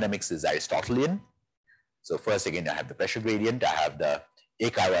the dynamics is Aristotelian. So first, again, I have the pressure gradient. I have the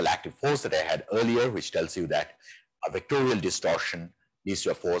achiral active force that I had earlier, which tells you that a vectorial distortion leads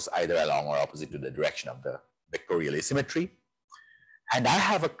to a force either along or opposite to the direction of the vectorial asymmetry. And I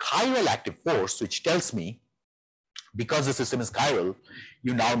have a chiral active force, which tells me, because the system is chiral,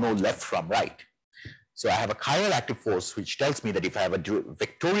 you now know left from right. So I have a chiral active force, which tells me that if I have a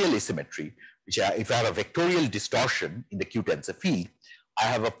vectorial asymmetry, if I have a vectorial distortion in the Q tensor field, I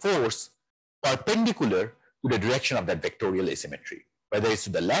have a force perpendicular to the direction of that vectorial asymmetry. Whether it's to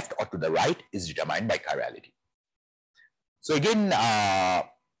the left or to the right is determined by chirality. So again, I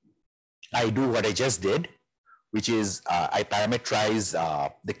do what I just did, which is I parameterize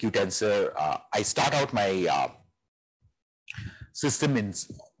the Q tensor. I start out my system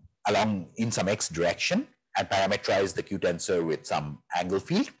in some x direction and parameterize the Q tensor with some angle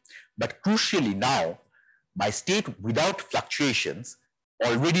field. But crucially now, my state without fluctuations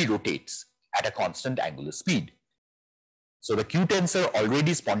already rotates at a constant angular speed. So the Q tensor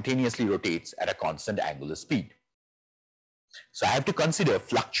already spontaneously rotates at a constant angular speed. So I have to consider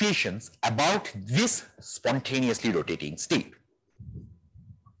fluctuations about this spontaneously rotating state.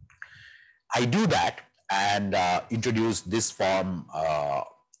 I do that and introduce this form,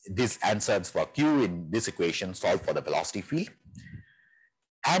 this answers for Q in this equation, solve for the velocity field,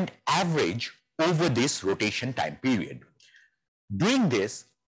 and average over this rotation time period. Doing this,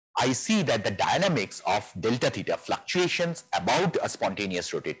 I see that the dynamics of delta theta fluctuations about the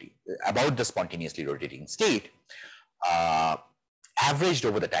spontaneously rotating state averaged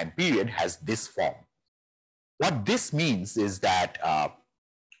over the time period has this form. What this means is that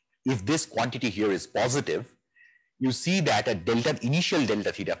if this quantity here is positive, you see that a initial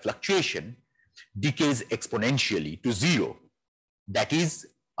delta theta fluctuation decays exponentially to 0. That is,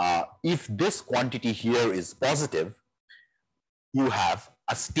 if this quantity here is positive, you have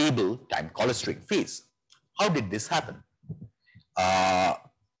a stable time cholesterol phase. How did this happen?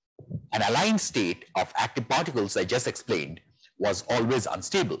 An aligned state of active particles I just explained was always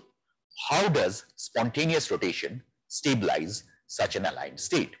unstable. How does spontaneous rotation stabilize such an aligned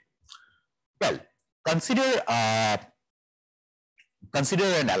state? Well, consider an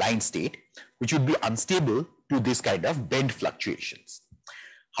aligned state which would be unstable to this kind of bend fluctuations.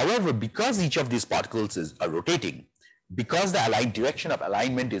 However, because each of these particles are rotating, because the aligned direction of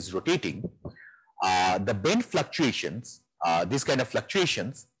alignment is rotating, the bend fluctuations, this kind of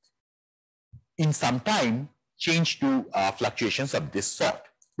fluctuations, in some time change to fluctuations of this sort,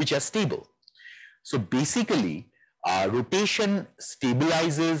 which are stable. So basically, rotation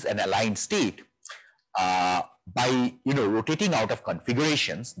stabilizes an aligned state by rotating out of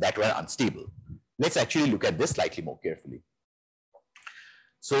configurations that were unstable. Let's actually look at this slightly more carefully.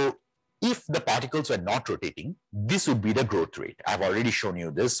 So if the particles were not rotating, this would be the growth rate. I've already shown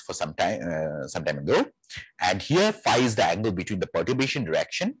you this for some time ago. And here phi is the angle between the perturbation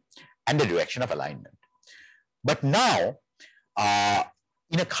direction and the direction of alignment. But now,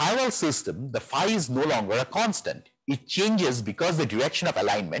 in a chiral system, the phi is no longer a constant. It changes because the direction of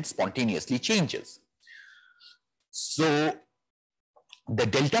alignment spontaneously changes. So the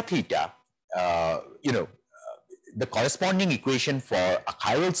delta theta, the corresponding equation for a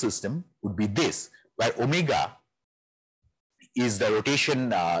chiral system would be this, where omega is the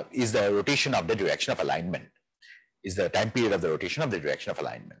rotation of the direction of alignment, is the time period of the rotation of the direction of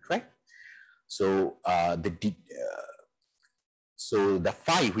alignment, right? So so the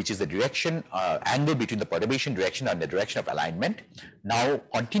phi, which is the direction angle between the perturbation direction and the direction of alignment, now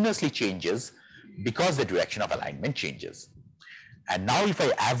continuously changes because the direction of alignment changes. And now if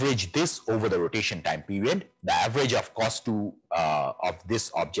I average this over the rotation time period, the average of cos2 of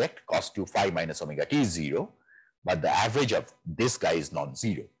this object, cos2 phi minus omega t is 0, but the average of this guy is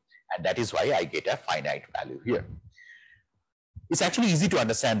non-zero. And that is why I get a finite value here. It's actually easy to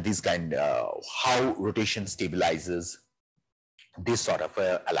understand this kind of how rotation stabilizes this sort of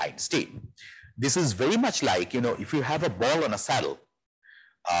a aligned state. This is very much like, if you have a ball on a saddle,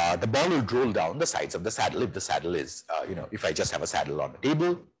 the ball will roll down the sides of the saddle. If the saddle is, if I just have a saddle on the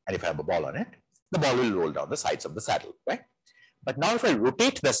table and if I have a ball on it, the ball will roll down the sides of the saddle, right? But now if I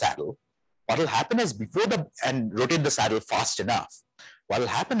rotate the saddle, what will happen is and rotate the saddle fast enough, what will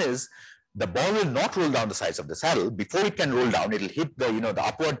happen is the ball will not roll down the sides of the saddle. Before it can roll down, it will hit the, the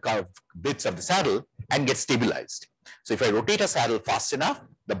upward curved bits of the saddle and get stabilized. So if I rotate a saddle fast enough,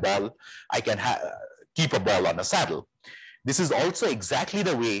 the ball, I can keep a ball on a saddle. This is also exactly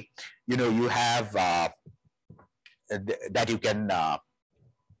the way, you have that you can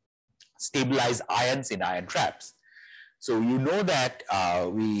stabilize ions in ion traps. So you know that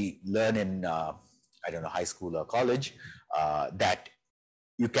we learn in I don't know, high school or college, that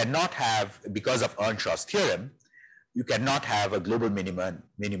you cannot have, because of Earnshaw's theorem, you cannot have a global minimum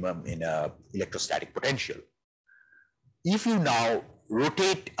in a electrostatic potential. If you now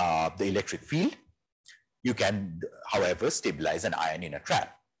rotate the electric field, you can, however, stabilize an ion in a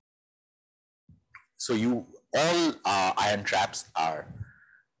trap. So all ion traps are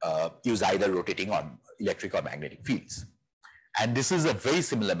use either rotating or electric or magnetic fields. And this is a very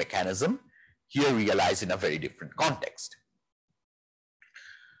similar mechanism here realized in a very different context.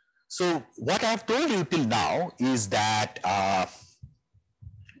 So what I've told you till now is that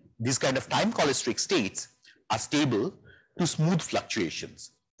these kind of time cholesteric states are stable to smooth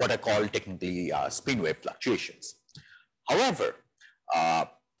fluctuations, what are called technically spin wave fluctuations. However,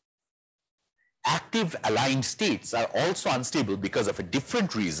 active aligned states are also unstable because of a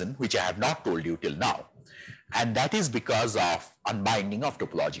different reason, which I have not told you till now. And that is because of unbinding of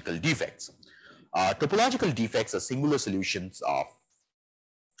topological defects. Topological defects are singular solutions of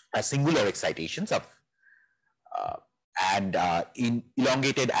singular excitations of in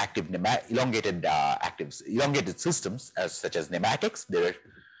elongated systems such as nematics, the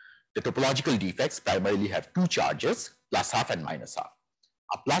topological defects primarily have two charges, plus half and minus half.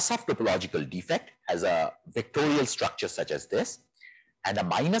 A plus half topological defect has a vectorial structure such as this, and a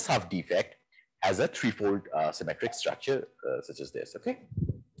minus half defect has a threefold symmetric structure such as this.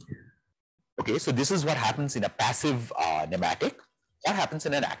 Okay, so this is what happens in a passive nematic. What happens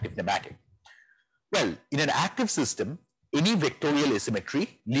in an active nematic? Well, in an active system, any vectorial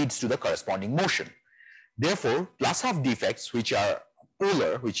asymmetry leads to the corresponding motion. Therefore, plus half defects, which are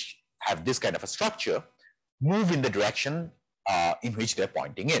polar, which have this kind of a structure, move in the direction in which they're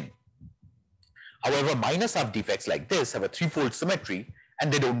pointing in. However, minus half defects like this have a threefold symmetry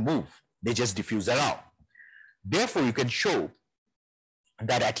and they don't move. They just diffuse around. Therefore, you can show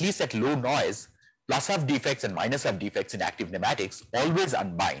that at least at low noise, plus half defects and minus half defects in active nematics always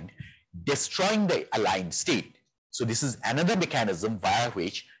unbind, destroying the aligned state. So this is another mechanism via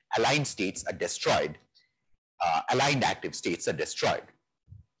which aligned states are destroyed, aligned active states are destroyed.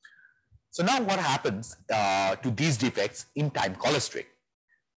 So now what happens to these defects in time cholesteric?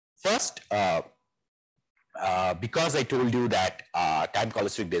 First, because I told you that time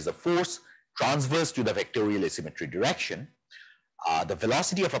cholesteric, there's a force transverse to the vectorial asymmetry direction, the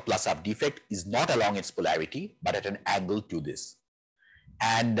velocity of a plus half defect is not along its polarity, but at an angle to this.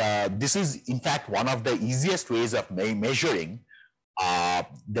 And this is, in fact, one of the easiest ways of measuring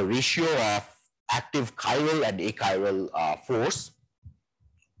the ratio of active chiral and achiral force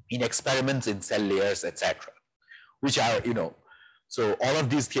in experiments in cell layers, etc., which are, so all of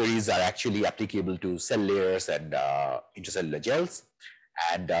these theories are actually applicable to cell layers and intracellular gels.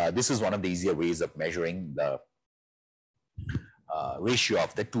 And this is one of the easier ways of measuring the ratio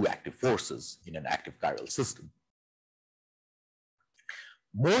of the two active forces in an active chiral system.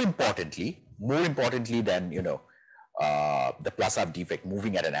 More importantly than, the plus half defect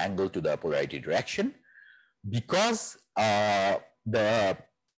moving at an angle to the polarity direction, because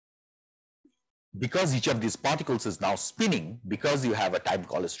each of these particles is now spinning, because you have a time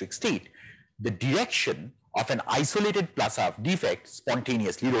cholesteric state, the direction of an isolated plus half defect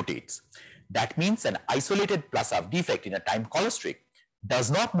spontaneously rotates. That means an isolated plus half defect in a time cholesteric does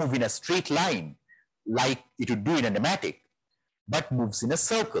not move in a straight line like it would do in a nematic, but moves in a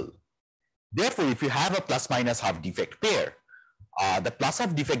circle. Therefore, if you have a plus minus half defect pair, the plus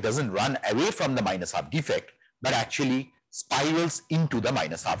half defect doesn't run away from the minus half defect, but actually spirals into the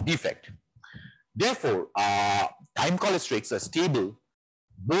minus half defect. Therefore, time cholesterics are stable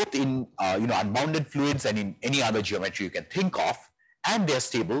both in unbounded fluids and in any other geometry you can think of, and they're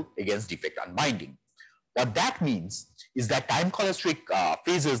stable against defect unbinding. What that means is that time cholesteric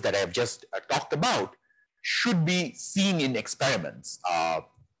phases that I have just talked about should be seen in experiments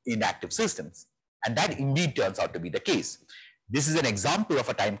in active systems, and that indeed turns out to be the case. This is an example of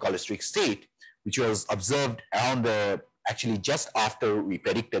a time cholesteric state which was observed around actually just after we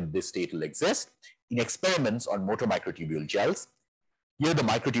predicted this state will exist in experiments on motor microtubule gels. Here the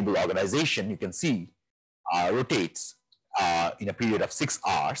microtubule organization, you can see, rotates in a period of 6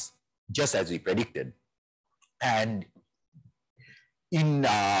 hours, just as we predicted. And in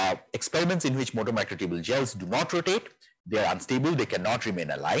experiments in which motor microtubule gels do not rotate, they are unstable, they cannot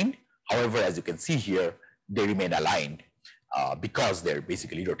remain aligned. However, as you can see here, they remain aligned because they're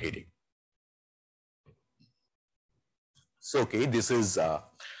basically rotating. So, okay, this is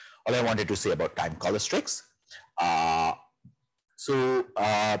all I wanted to say about time cholesterics.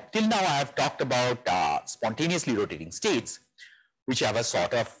 Till now I have talked about spontaneously rotating states, which have a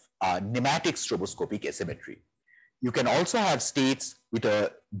sort of nematic stroboscopic asymmetry. You can also have states with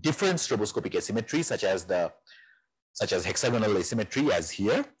a different stroboscopic asymmetry, such as hexagonal asymmetry as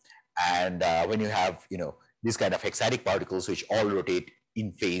here. And when you have, these kind of hexatic particles which all rotate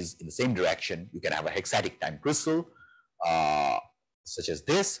in phase in the same direction, you can have a hexatic time crystal, such as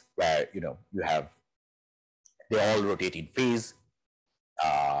this, where, they all rotate in phase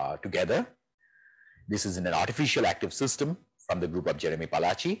together. This is in an artificial active system from the group of Jeremy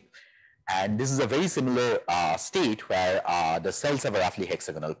Palachi. And this is a very similar state where the cells have a roughly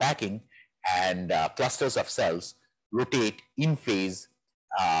hexagonal packing, and clusters of cells rotate in phase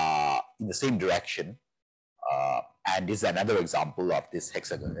in the same direction. And is another example of this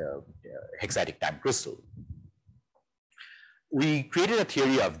hexatic time crystal. We created a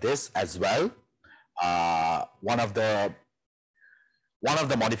theory of this as well. One of the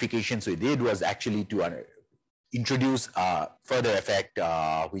modifications we did was actually to introduce a further effect,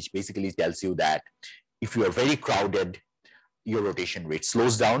 which basically tells you that if you are very crowded, your rotation rate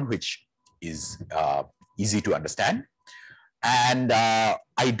slows down, which is easy to understand. And I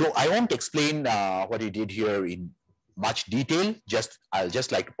won't explain what we did here in much detail. I'll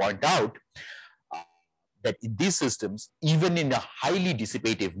just like to point out that in these systems, even in a highly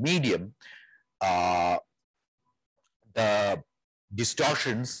dissipative medium, the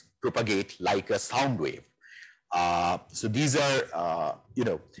distortions propagate like a sound wave. So these are,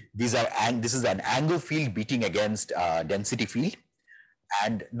 this is an angle field beating against density field.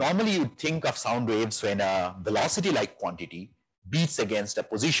 And normally you'd think of sound waves when a velocity-like quantity beats against a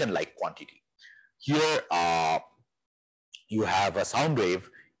position-like quantity. Here, you have a sound wave,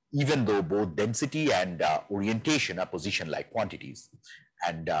 even though both density and orientation are position-like quantities.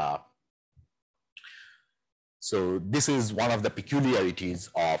 And so this is one of the peculiarities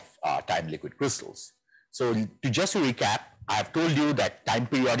of time liquid crystals. So just to recap, I have told you that I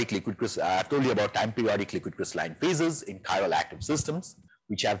have told you about time periodic liquid crystalline phases in chiral active systems,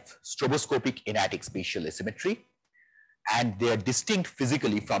 which have stroboscopic enatic spatial asymmetry, and they are distinct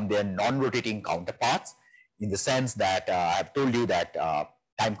physically from their non-rotating counterparts, in the sense that I have told you that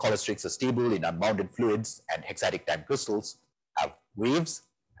time cholesteryls are stable in unbounded fluids, and hexatic time crystals have waves,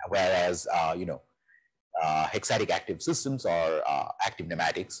 whereas hexatic active systems or active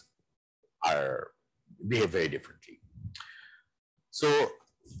pneumatics behave very differently. So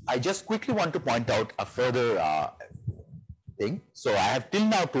I just quickly want to point out a further thing. So I have till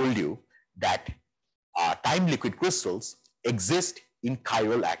now told you that time liquid crystals exist in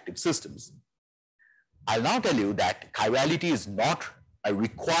chiral active systems. I'll now tell you that chirality is not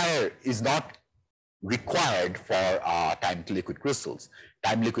required for time liquid crystals.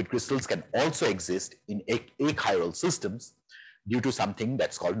 Time liquid crystals can also exist in achiral systems due to something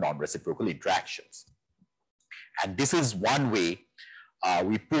that's called non-reciprocal interactions. And this is one way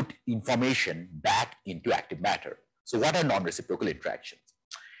we put information back into active matter. So what are non-reciprocal interactions?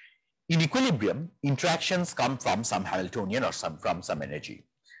 In equilibrium, interactions come from some Hamiltonian or from some energy.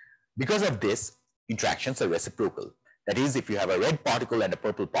 Because of this, interactions are reciprocal. That is, if you have a red particle and a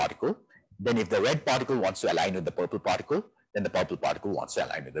purple particle, then if the red particle wants to align with the purple particle, then the purple particle wants to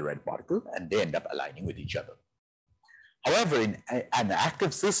align with the red particle, and they end up aligning with each other. However, in an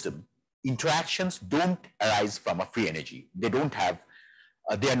active system, interactions don't arise from a free energy. They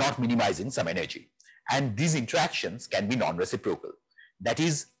are not minimizing some energy. And these interactions can be non-reciprocal. That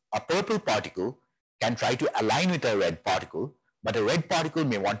is, a purple particle can try to align with a red particle, but a red particle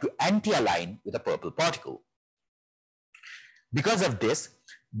may want to anti-align with a purple particle. Because of this,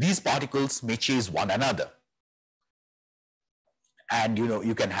 these particles may chase one another. And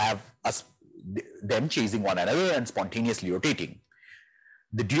you can have them chasing one another and spontaneously rotating.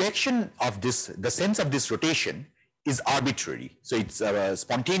 The direction of this, the sense of this rotation is arbitrary. So it's a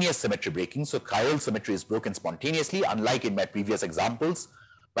spontaneous symmetry breaking. So chiral symmetry is broken spontaneously, unlike in my previous examples,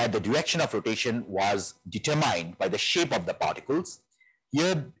 where the direction of rotation was determined by the shape of the particles.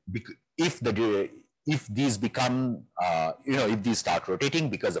 Here, if these become, if these start rotating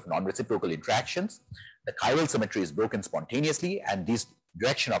because of non-reciprocal interactions, the chiral symmetry is broken spontaneously, and this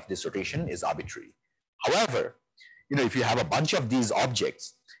direction of this rotation is arbitrary. However, if you have a bunch of these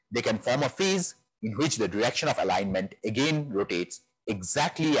objects, they can form a phase in which the direction of alignment again rotates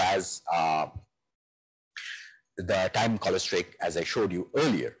exactly as the time cholesteryl, as I showed you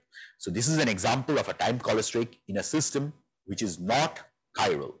earlier. So this is an example of a time cholesteryl in a system which is not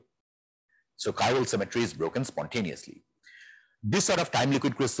chiral. So chiral symmetry is broken spontaneously. This sort of time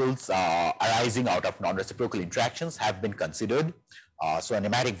liquid crystals arising out of non-reciprocal interactions have been considered. So a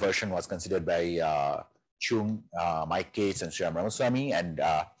pneumatic version was considered by Chung, Mike Cates, and Sriram Ramaswamy, and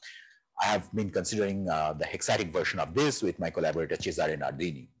I have been considering the hexatic version of this with my collaborator Cesare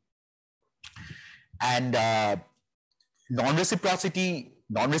Nardini. And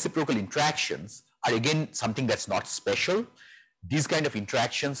non-reciprocal interactions are again something that's not special. These kind of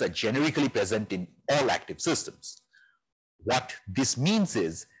interactions are generically present in all active systems. What this means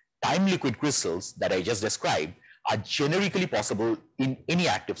is time liquid crystals that I just described are generically possible in any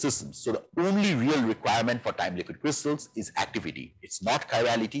active system. So the only real requirement for time liquid crystals is activity. It's not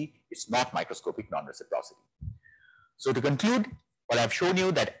chirality, it's not microscopic non-reciprocity. So to conclude, what I've shown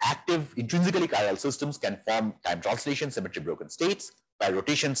you that active intrinsically chiral systems can form time translation symmetry broken states, while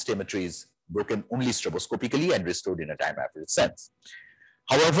rotation symmetry is broken only stroboscopically and restored in a time average sense.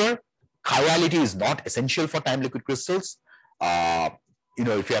 However, chirality is not essential for time liquid crystals.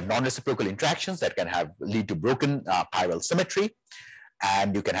 If you have non-reciprocal interactions that can lead to broken chiral symmetry,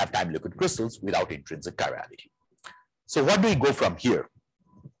 and you can have time liquid crystals without intrinsic chirality. So what do we go from here?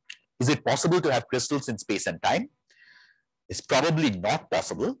 Is it possible to have crystals in space and time? It's probably not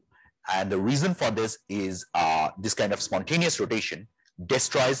possible. And the reason for this is this kind of spontaneous rotation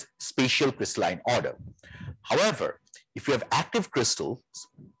destroys spatial crystalline order. However, if you have active crystals,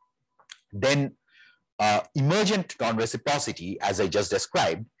 then emergent non-reciprocity, as I just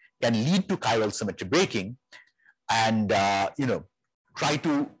described, can lead to chiral symmetry breaking and try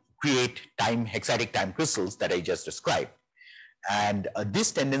to create hexatic time crystals that I just described. And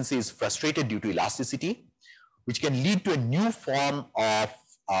this tendency is frustrated due to elasticity, which can lead to a new form of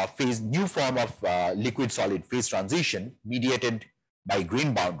liquid-solid phase transition mediated by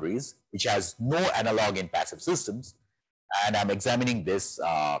grain boundaries, which has no analog in passive systems. And I'm examining this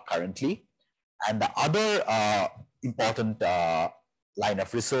currently. And the other important line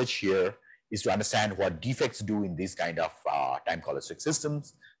of research here is to understand what defects do in these kind of time collostric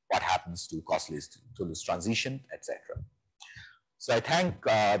systems, what happens to Toulouse transition, etc. So I thank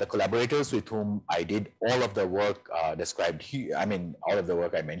the collaborators with whom I did all of the work described here, all of the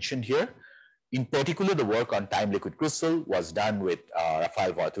work I mentioned here. In particular, the work on time liquid crystal was done with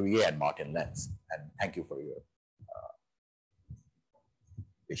Raphael Varturier and Martin Lenz. And thank you for your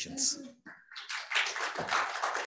patience.